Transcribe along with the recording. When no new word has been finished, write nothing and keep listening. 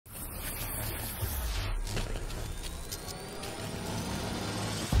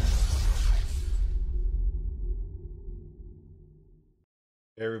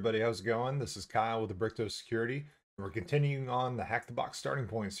Hey everybody, how's it going? This is Kyle with the Brickto Security, and we're continuing on the Hack the Box starting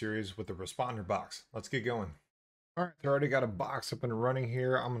point series with the responder box. Let's get going. All right, so I already got a box up and running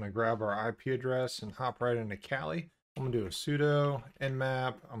here. I'm going to grab our IP address and hop right into Kali. I'm going to do a sudo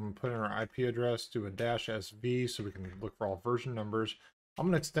nmap. I'm going to put in our IP address, do a -sv so we can look for all version numbers. I'm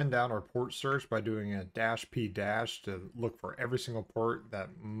going to extend out our port search by doing a -p- to look for every single port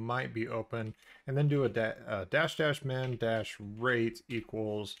that might be open, and then do a -min-rate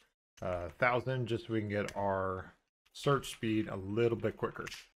equals 1000 just so we can get our search speed a little bit quicker.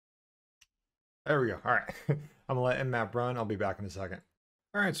 There we go. All right. I'm gonna let nmap run. I'll be back in a second.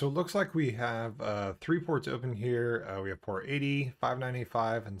 All right, so it looks like we have 3 ports open here. We have port 80,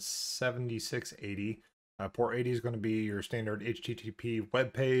 5985, and 7680. Port 80 is going to be your standard HTTP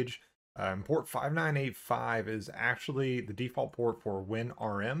web page. Port 5985 is actually the default port for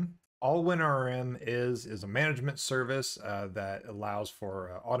WinRM. All WinRM is a management service that allows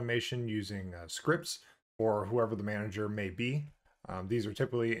for automation using scripts for whoever the manager may be. These are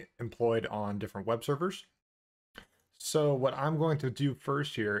typically employed on different web servers. So what I'm going to do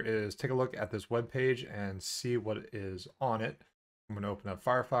first here is take a look at this web page and see what is on it. I'm going to open up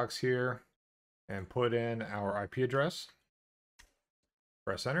Firefox here and put in our IP address.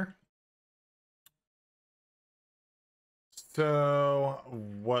 Press enter. So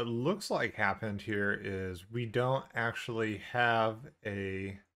what looks like happened here is we don't actually have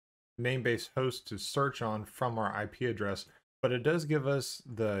a name-based host to search on from our IP address, but it does give us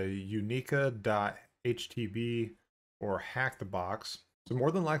the unica.htb or hack the box. So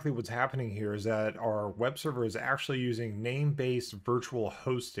more than likely what's happening here is that our web server is actually using name-based virtual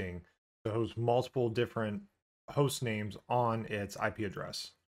hosting to host multiple different host names on its IP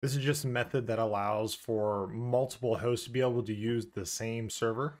address. This is just a method that allows for multiple hosts to be able to use the same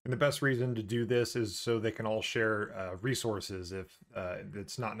server. And the best reason to do this is so they can all share resources if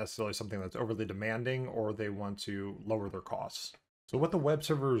it's not necessarily something that's overly demanding or they want to lower their costs. So what the web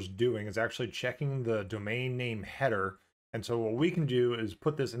server is doing is actually checking the domain name header. And so what we can do is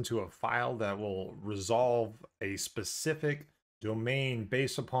put this into a file that will resolve a specific domain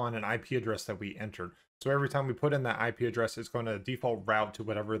based upon an IP address that we entered. So every time we put in that IP address, it's going to default route to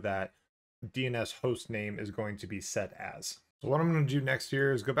whatever that DNS host name is going to be set as. So what I'm going to do next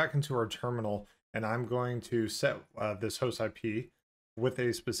here is go back into our terminal, and I'm going to set this host IP with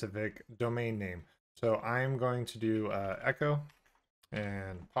a specific domain name. So I'm going to do echo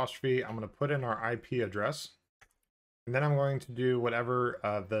and apostrophe. I'm going to put in our IP address, and then I'm going to do whatever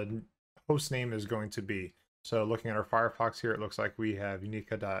the host name is going to be. So looking at our Firefox here, it looks like we have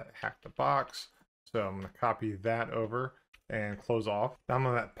unica.hackthebox. So I'm going to copy that over and close off. Now I'm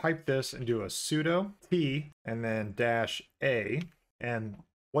going to pipe this and do a sudo t and then -a. And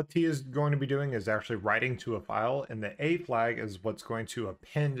what t is going to be doing is actually writing to a file, and the a flag is what's going to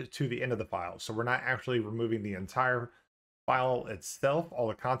append to the end of the file. So we're not actually removing the entire file itself, all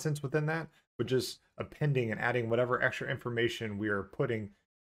the contents within that, but just appending and adding whatever extra information we are putting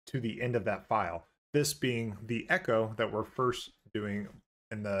to the end of that file. This being the echo that we're first doing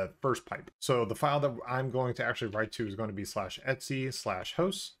in the first pipe. So the file that I'm going to actually write to is going to be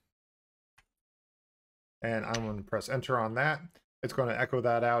 /etc/host. And I'm going to press enter on that. It's going to echo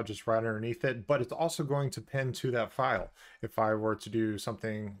that out just right underneath it, but it's also going to pin to that file. If I were to do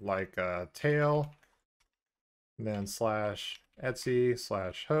something like tail, and then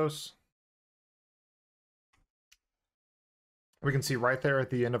 /etc/host, we can see right there at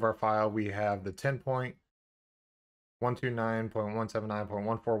the end of our file, we have the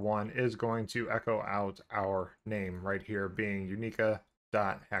 10.129.179.141 is going to echo out our name right here, being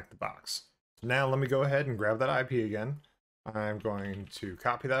unica.hackthebox. So now let me go ahead and grab that IP again. I'm going to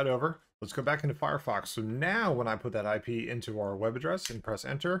copy that over. Let's go back into Firefox. So now when I put that IP into our web address and press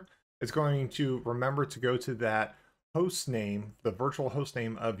enter, it's going to remember to go to that host name, the virtual host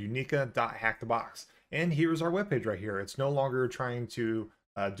name of unica.hackthebox. And here's our webpage right here. It's no longer trying to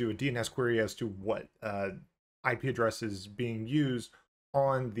do a DNS query as to what IP address is being used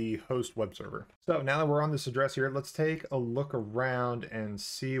on the host web server. So now that we're on this address here, let's take a look around and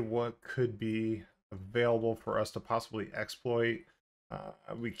see what could be available for us to possibly exploit.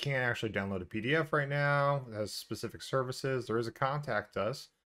 We can't actually download a PDF right now. It has specific services. There is a contact us.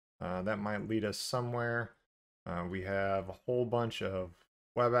 That might lead us somewhere. We have a whole bunch of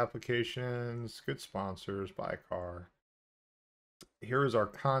web applications, good sponsors, buy car. Here is our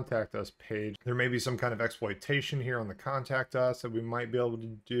contact us page. There may be some kind of exploitation here on the contact us that we might be able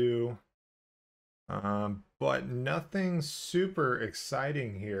to do, but nothing super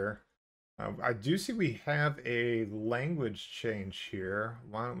exciting here. I do see we have a language change here.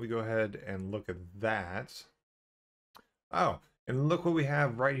 Why don't we go ahead and look at that? Oh, And look what we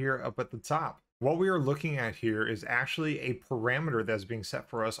have right here up at the top. What we are looking at here is actually a parameter that's being set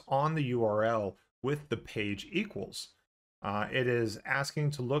for us on the URL with the page equals. It is asking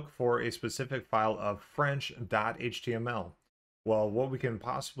to look for a specific file of French.html. Well, what we can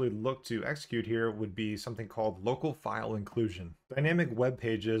possibly look to execute here would be something called local file inclusion. Dynamic web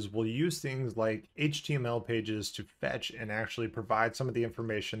pages will use things like HTML pages to fetch and actually provide some of the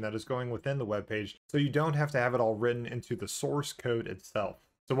information that is going within the web page, so you don't have to have it all written into the source code itself.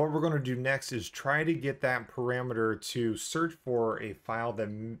 So what we're going to do next is try to get that parameter to search for a file that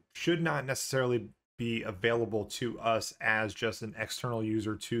should not necessarily be available to us as just an external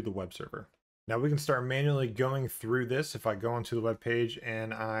user to the web server. Now we can start manually going through this. If I go onto the web page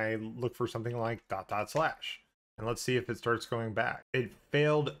and I look for something like ... and let's see if it starts going back. It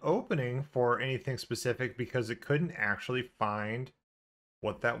failed opening for anything specific because it couldn't actually find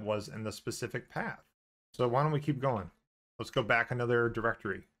what that was in the specific path. So why don't we keep going? Let's go back another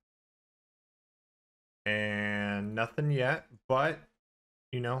directory. And nothing yet, but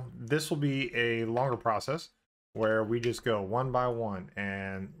you know, this will be a longer process where we just go one by one,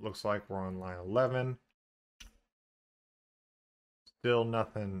 and looks like we're on line 11. Still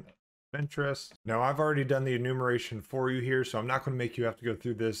nothing of interest. Now I've already done the enumeration for you here, so I'm not going to make you have to go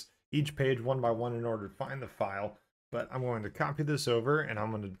through this each page one by one in order to find the file, but I'm going to copy this over and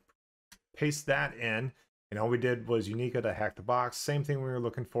I'm going to paste that in. And all we did was Unica to hack the box. Same thing we were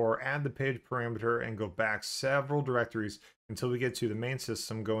looking for, add the page parameter and go back several directories until we get to the main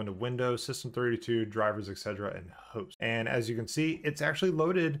system, go into Windows, System32, drivers, etc., and host. And as you can see, it's actually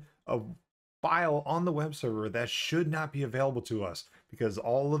loaded a file on the web server that should not be available to us because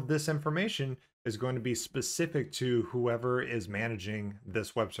all of this information is going to be specific to whoever is managing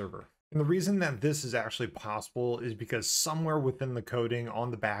this web server. And the reason that this is actually possible is because somewhere within the coding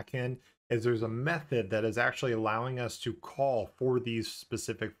on the back end is there's a method that is actually allowing us to call for these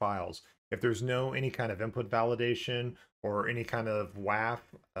specific files. If there's no any kind of input validation or any kind of WAF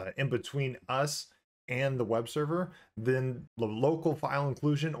in between us and the web server, then the local file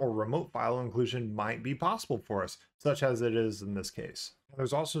inclusion or remote file inclusion might be possible for us, such as it is in this case.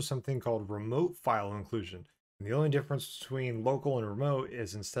 There's also something called remote file inclusion. And the only difference between local and remote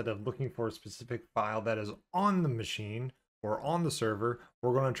is instead of looking for a specific file that is on the machine or on the server,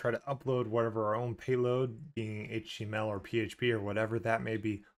 we're going to try to upload whatever our own payload, being HTML or PHP or whatever that may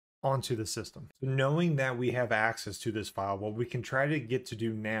be, onto the system. So knowing that we have access to this file, what we can try to get to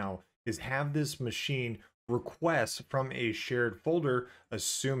do now is have this machine request from a shared folder,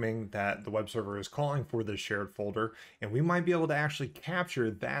 assuming that the web server is calling for this shared folder, and we might be able to actually capture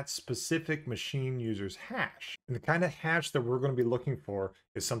that specific machine user's hash. And the kind of hash that we're going to be looking for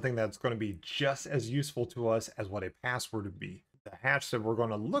is something that's going to be just as useful to us as what a password would be. The hash that we're going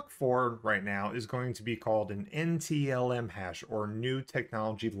to look for right now is going to be called an NTLM hash, or New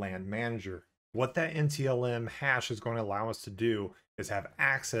Technology Land Manager. What that NTLM hash is going to allow us to do is have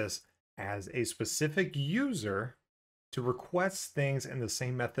access as a specific user to request things in the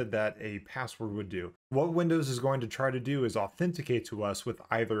same method that a password would do. What Windows is going to try to do is authenticate to us with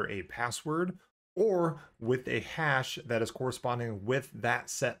either a password or with a hash that is corresponding with that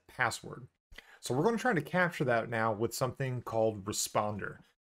set password. So we're going to try to capture that now with something called responder.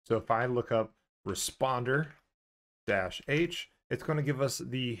 So if I look up responder-h, it's going to give us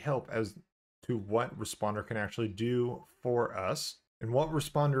the help as to what responder can actually do for us. And what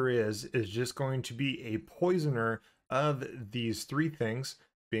responder is just going to be a poisoner of these three things,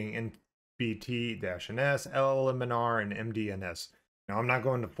 being NBT-NS, LLMNR, and MDNS. Now, I'm not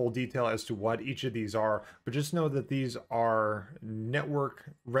going into full detail as to what each of these are, but just know that these are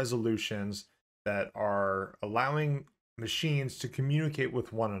network resolutions that are allowing machines to communicate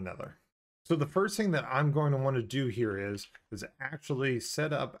with one another. So the first thing that I'm going to want to do here is actually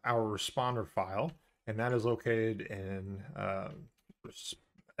set up our responder file, and that is located in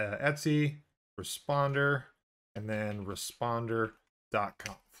Etsy, responder, and then responder.conf.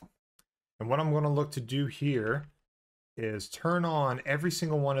 And what I'm going to look to do here is turn on every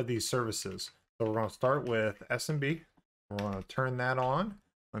single one of these services. So we're going to start with SMB. We're going to turn that on.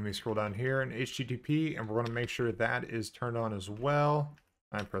 Let me scroll down here in HTTP, and we're going to make sure that is turned on as well.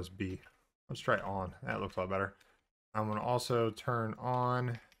 I press B. Let's try on. That looks a lot better. I'm going to also turn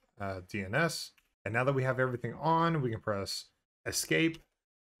on DNS. And now that we have everything on, we can press escape,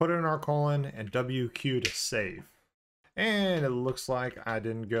 put it in our colon, and WQ to save. And it looks like I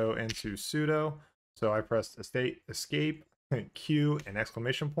didn't go into sudo. So I pressed escape, Q, and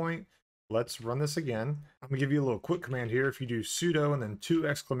exclamation point. Let's run this again. I'm gonna give you a little quick command here. If you do sudo and then 2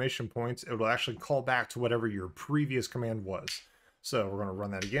 exclamation points, it will actually call back to whatever your previous command was. So we're gonna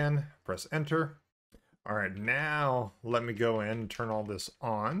run that again, press enter. All right, now let me go in and turn all this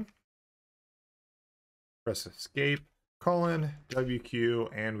on. Press escape, :WQ,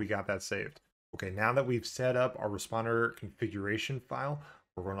 and we got that saved. Okay, now that we've set up our responder configuration file,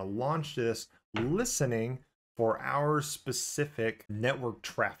 we're going to launch this listening for our specific network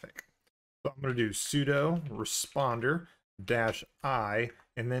traffic. So I'm going to do sudo responder -I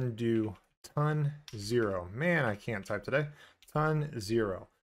and then do ton 0. Man, I can't type today. Ton 0.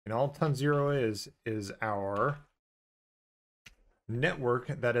 And all ton 0 is our network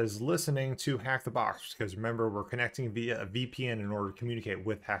that is listening to Hack the Box, because remember, we're connecting via a VPN in order to communicate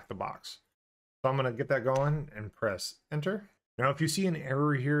with Hack the Box. So I'm going to get that going and press enter. Now, if you see an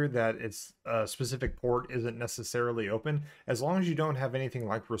error here that it's a specific port isn't necessarily open, as long as you don't have anything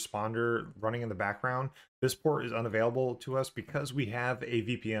like responder running in the background, this port is unavailable to us because we have a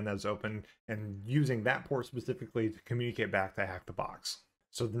VPN that's open and using that port specifically to communicate back to Hack the Box.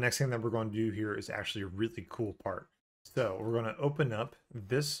 So the next thing that we're going to do here is actually a really cool part. So we're going to open up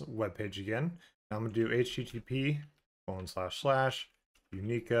this web page again. Now I'm going to do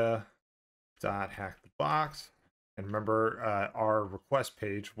http://unica.hackthebox. And remember, our request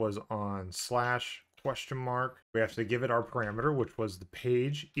page was on /?. We have to give it our parameter, which was the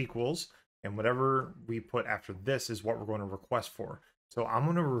page equals, and whatever we put after this is what we're going to request for. So I'm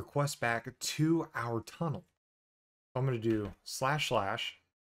going to request back to our tunnel. So I'm going to do //.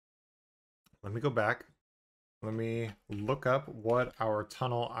 Let me go back. Let me look up what our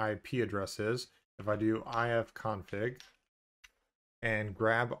tunnel IP address is. If I do ifconfig and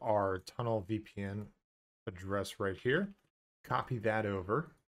grab our tunnel VPN address right here, copy that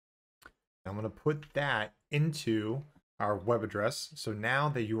over. I'm going to put that into our web address. So now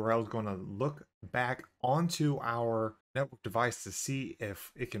the URL is going to look back onto our network device to see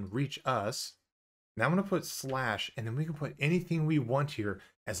if it can reach us. Now I'm going to put / and then we can put anything we want here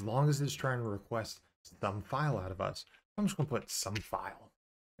as long as it's trying to request some file out of us. I'm just going to put some file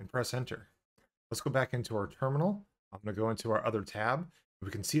and press enter. Let's go back into our terminal. I'm going to go into our other tab. We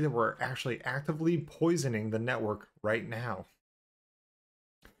can see that we're actually actively poisoning the network right now.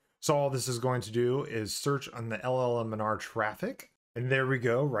 So all this is going to do is search on the LLMNR traffic. And there we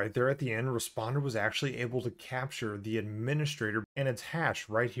go, right there at the end, responder was actually able to capture the administrator and its hash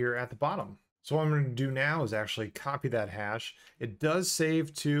right here at the bottom. So what I'm going to do now is actually copy that hash. It does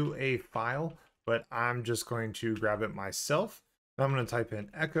save to a file, but I'm just going to grab it myself. I'm going to type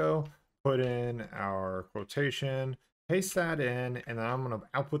in echo, put in our quotation, paste that in, and then I'm going to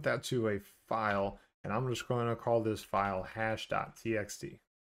output that to a file, and I'm just going to call this file hash.txt.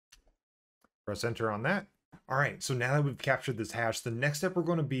 Press enter on that. All right, so now that we've captured this hash, the next step we're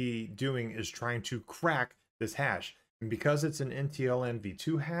going to be doing is trying to crack this hash. And because it's an NTLM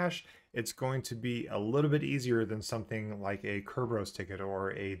v2 hash, it's going to be a little bit easier than something like a Kerberos ticket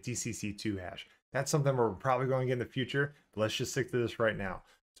or a DCC2 hash. That's something we're probably going to get in the future, but let's just stick to this right now.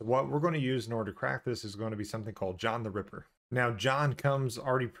 So what we're going to use in order to crack this is going to be something called John the Ripper. Now John comes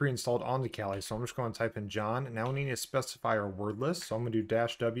already pre-installed onto Kali, so I'm just going to type in John, and now we need to specify our word list. So I'm going to do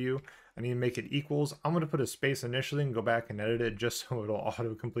 -W. I need to make it equals. I'm going to put a space initially and go back and edit it just so it'll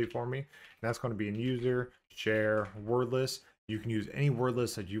auto-complete for me. And that's going to be in user, share, word list. You can use any word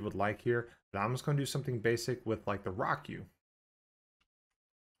list that you would like here, but I'm just going to do something basic with like the RockU.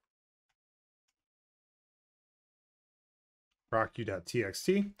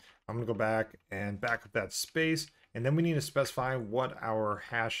 RockU.txt. I'm going to go back and back up that space, and then we need to specify what our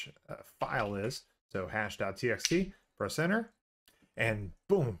hash file is. So hash.txt, press enter, and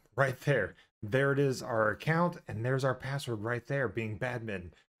boom, right there. There it is, our account, and there's our password right there, being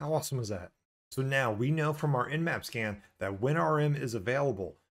badminton. How awesome is that? So now we know from our nmap scan that winrm is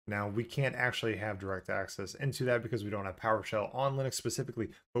available. Now we can't actually have direct access into that because we don't have PowerShell on Linux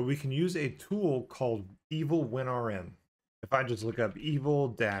specifically, but we can use a tool called evil-winrm. If I just look up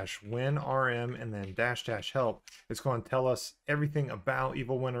evil-winrm and then --help, it's going to tell us everything about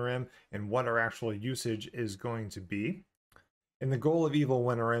evil-winrm and what our actual usage is going to be. And the goal of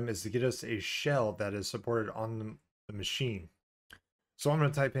evil-winrm is to get us a shell that is supported on the machine. So I'm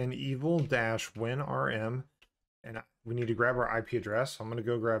going to type in evil-winrm, and we need to grab our IP address. So I'm going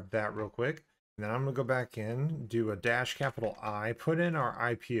to go grab that real quick. And then I'm going to go back in, do a -I, put in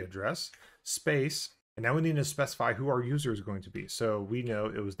our IP address, space, and now we need to specify who our user is going to be. So we know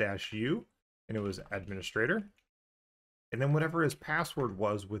it was -U, and it was administrator. And then whatever his password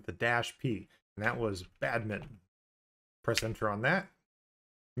was with the -P, and that was badminton. Press enter on that.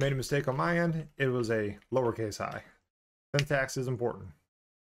 Made a mistake on my end. It was a lowercase I. Syntax is important.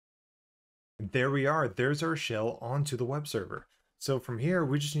 And there we are. There's our shell onto the web server. So from here,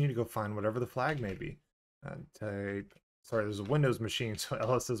 we just need to go find whatever the flag may be. Sorry, there's a Windows machine, so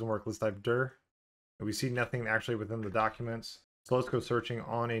ls doesn't work. Let's type dir. And we see nothing actually within the documents. So let's go searching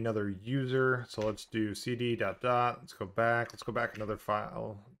on another user. So let's do cd ... Let's go back another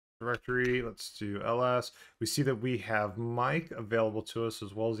file directory. Let's do ls. We see that we have Mike available to us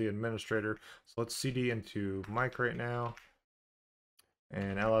as well as the administrator. So let's cd into Mike right now.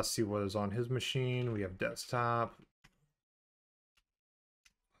 And ls see what is on his machine. We have desktop.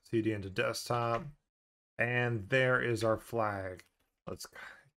 cd into desktop. And there is our flag. Let's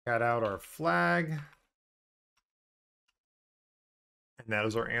cut out our flag. And that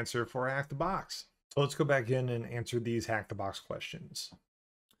is our answer for Hack the Box. So let's go back in and answer these Hack the Box questions.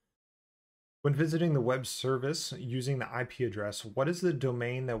 When visiting the web service using the IP address, what is the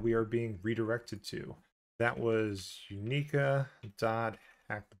domain that we are being redirected to? That was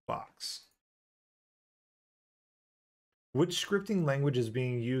unica.hackthebox. Which scripting language is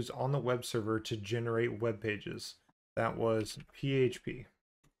being used on the web server to generate web pages? That was PHP.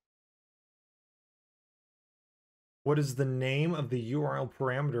 What is the name of the URL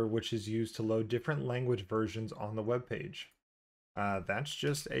parameter which is used to load different language versions on the web page? That's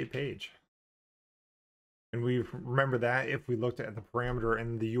just a page. And we remember that if we looked at the parameter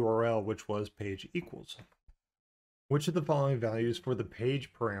in the URL, which was page equals. Which of the following values for the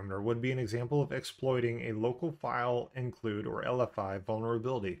page parameter would be an example of exploiting a local file include or LFI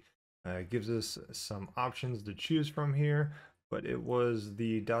vulnerability? It gives us some options to choose from here, but it was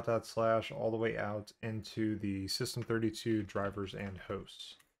the .. all the way out into the system32 drivers and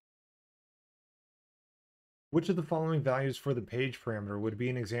hosts. Which of the following values for the page parameter would be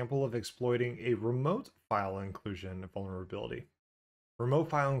an example of exploiting a remote file inclusion vulnerability? Remote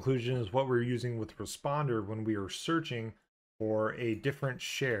file inclusion is what we're using with Responder when we are searching for a different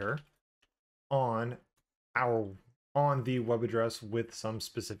share on the web address with some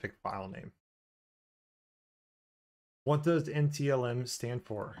specific file name. What does NTLM stand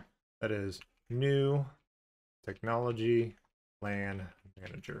for? That is New Technology LAN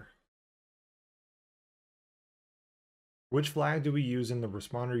Manager. Which flag do we use in the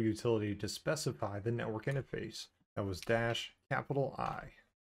Responder utility to specify the network interface? That was -I.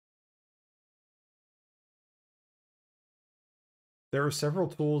 There are several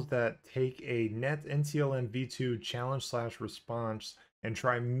tools that take a net NTLM v2 challenge/response and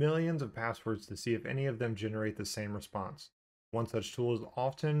try millions of passwords to see if any of them generate the same response. One such tool is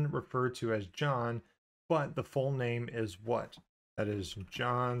often referred to as John, but the full name is what? That is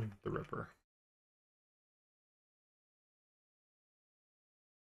John the Ripper.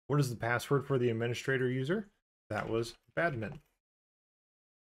 What is the password for the administrator user? That was Badman.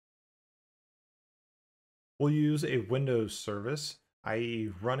 We'll use a Windows service,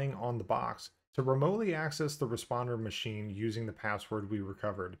 i.e. running on the box, to remotely access the Responder machine using the password we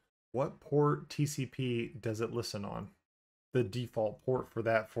recovered. What port TCP does it listen on? The default port for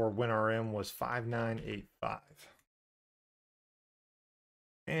that for WinRM was 5985.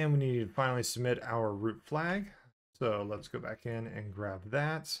 And we need to finally submit our root flag. So let's go back in and grab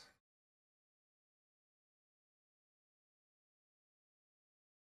that.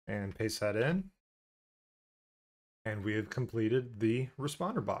 And paste that in. And we have completed the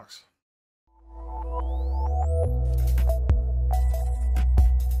Responder box.